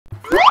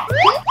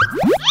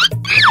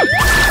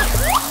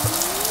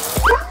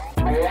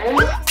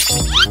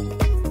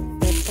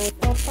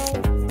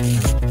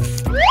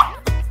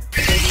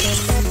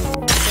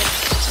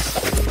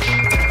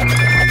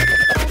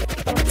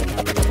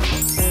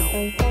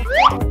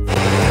are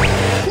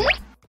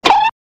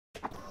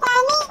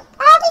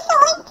we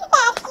going to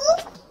Daddy?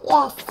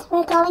 Yes,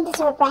 we're going to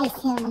surprise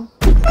him.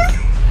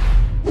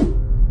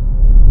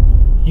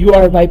 You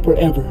are my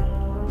forever.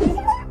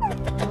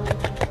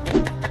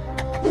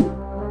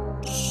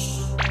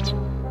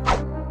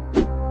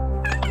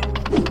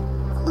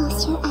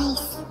 Close your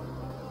eyes.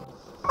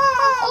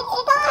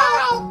 It's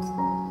dark.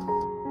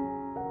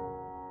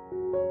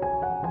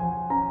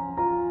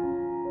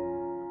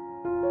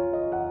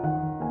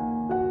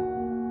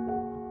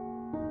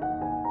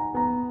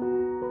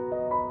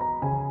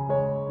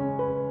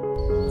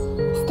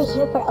 Stay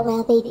here for a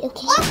while, baby,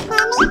 okay? Yes,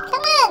 Mommy.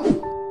 Come on.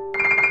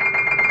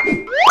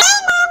 Bye,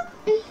 Mom.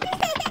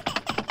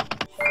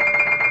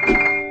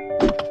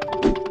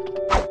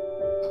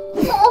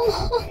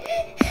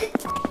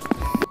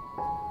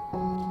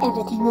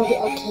 Everything will be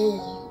okay.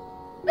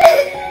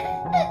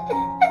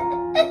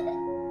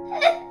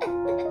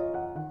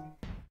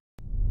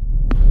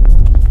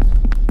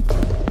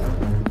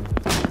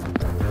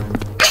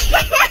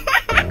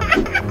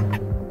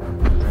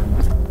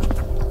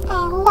 I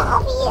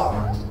love you.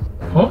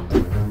 Huh?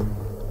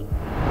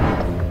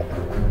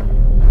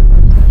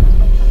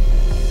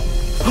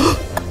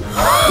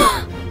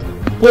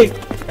 Wait!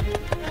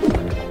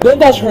 Don't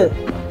touch her!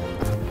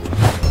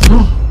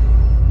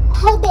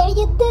 How dare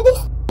you do this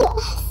to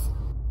us?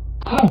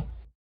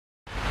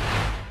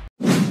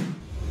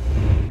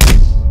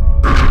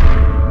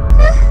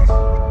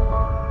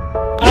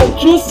 I'll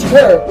choose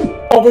her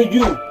over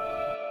you!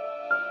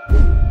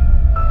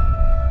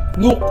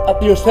 Look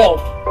at yourself!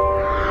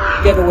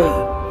 Get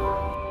away!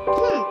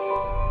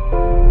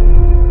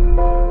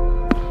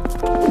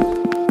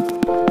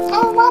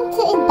 I want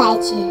to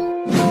invite you.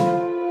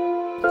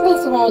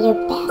 Please wear your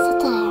best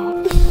attire.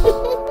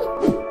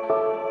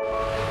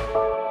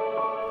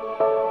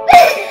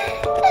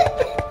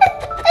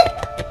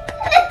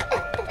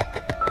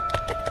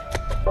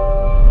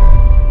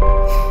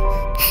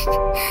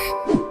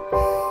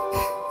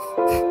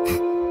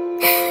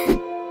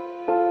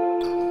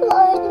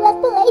 Lord, what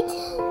will I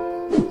do?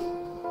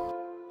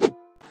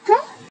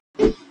 Huh?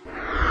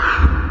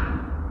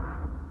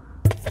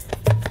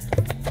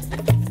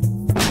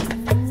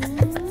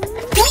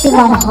 You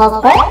wanna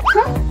hold her?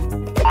 Huh?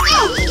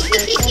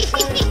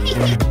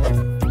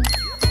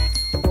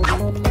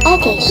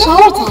 Okay,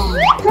 shower time.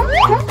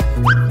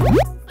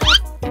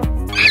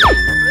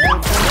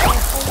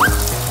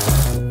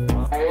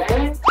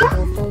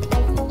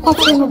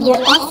 Let's remove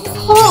your excess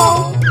hair.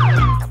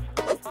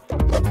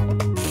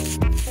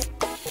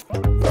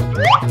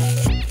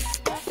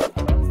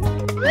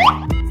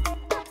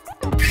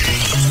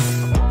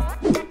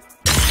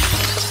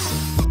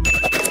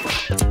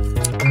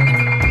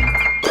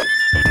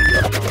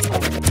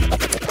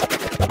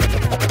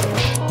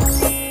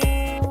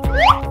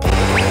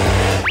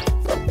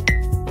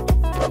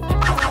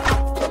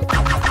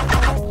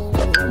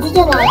 Did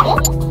you like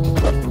it?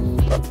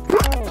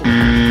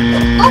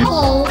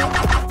 Okay.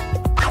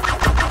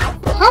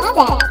 How's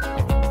that?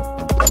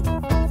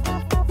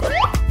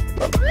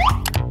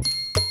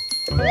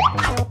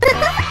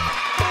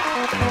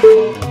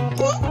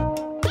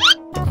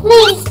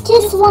 Please,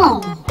 just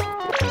one.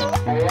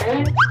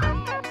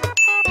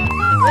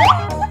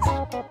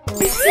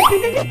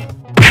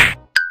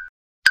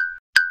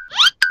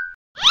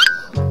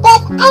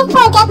 But I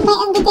forgot my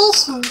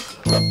invitation.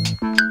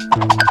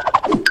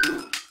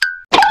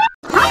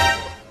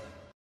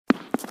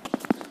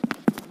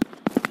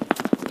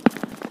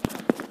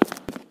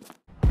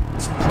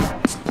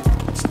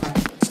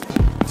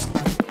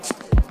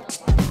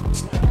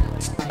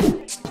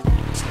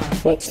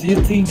 What do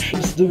you think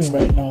she's doing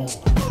right now?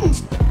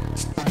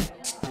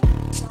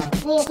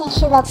 Do you think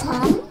she will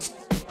come?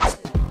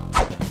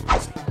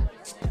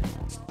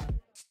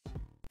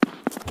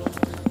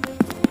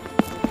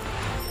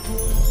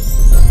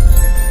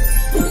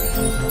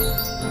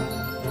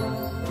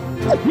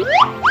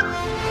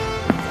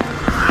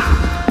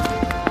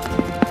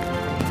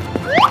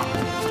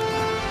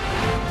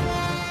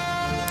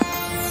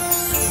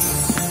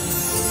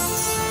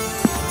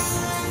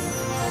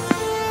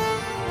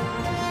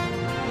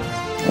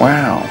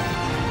 Wow.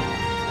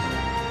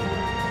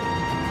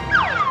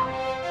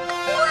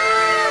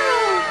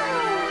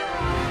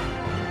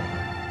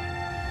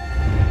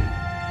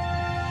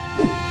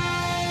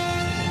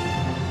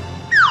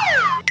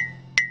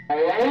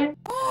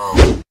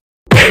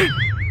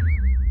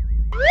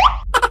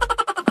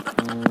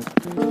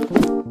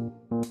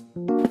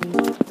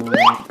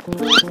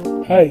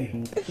 Hi.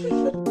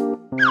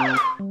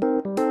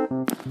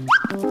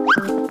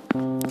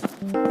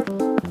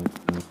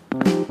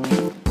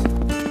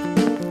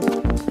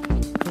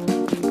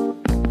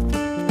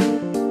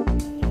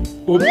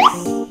 Oops.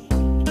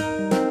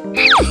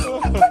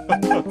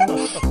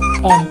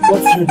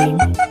 What's your name?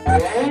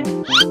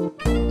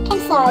 I'm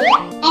sorry,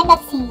 I'm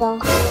not single.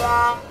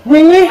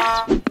 Really?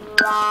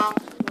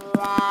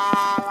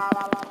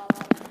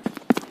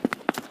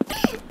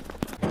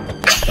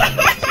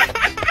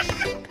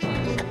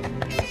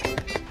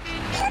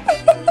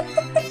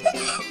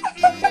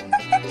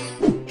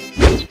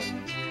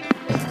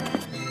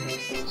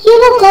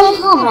 not going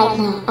home right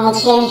now. I'll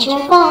change your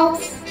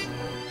clothes.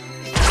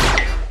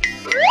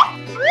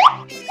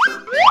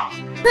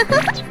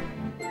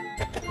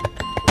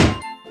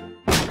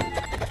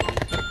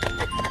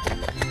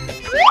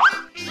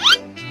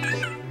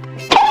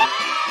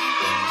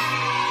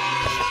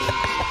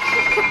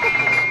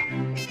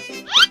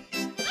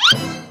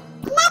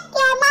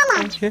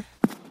 Okay.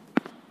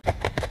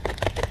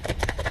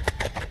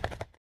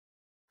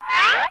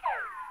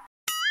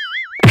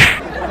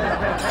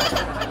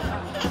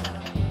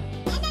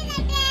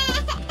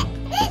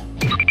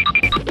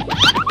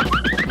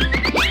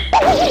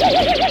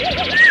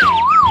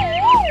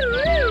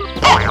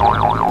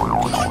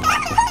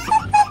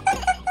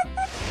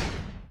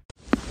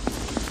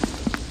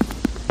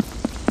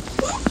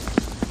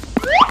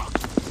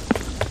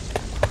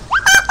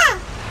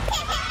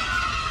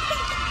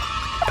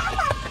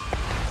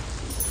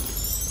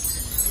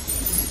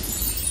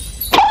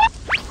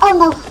 Oh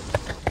no.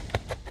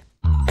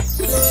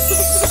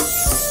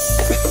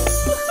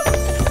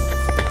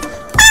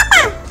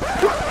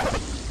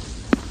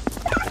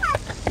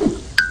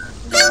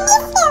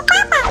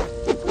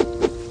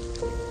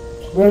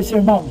 Where's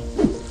your mom?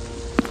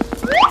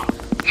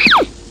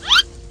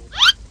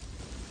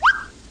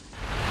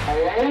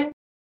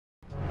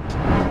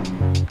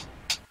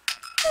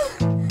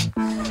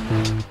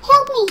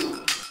 Help me.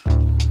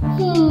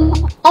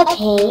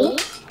 Okay.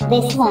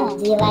 This one,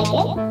 do you like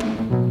it?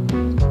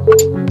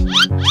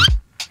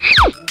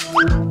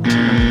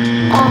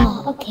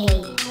 Oh, okay.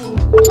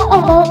 How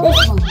about this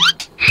one?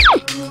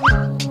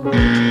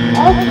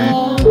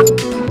 Okay.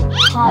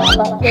 How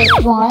about this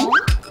one?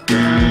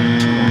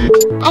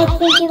 I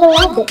think you will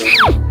love it.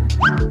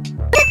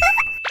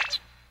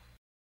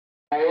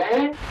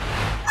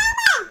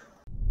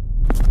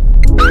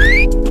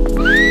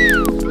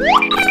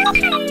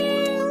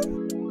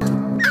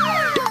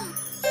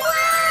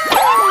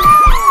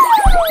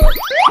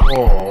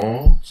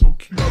 Aww, so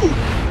cute.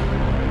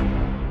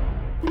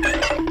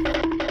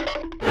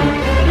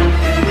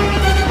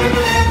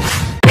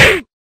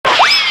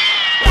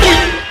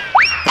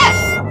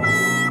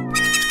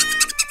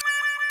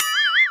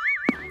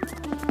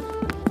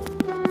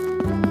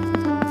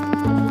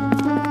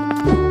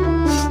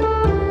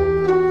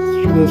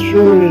 She will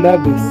surely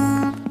love this.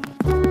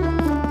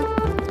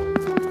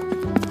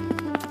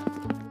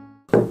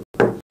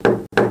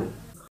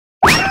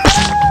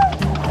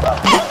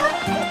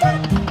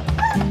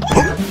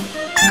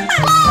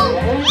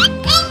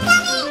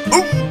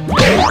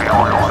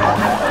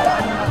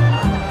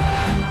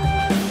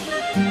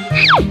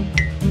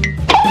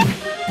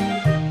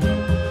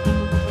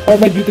 Oh,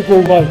 my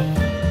beautiful wife.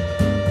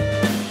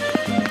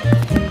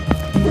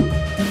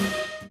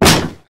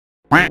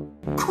 Quack.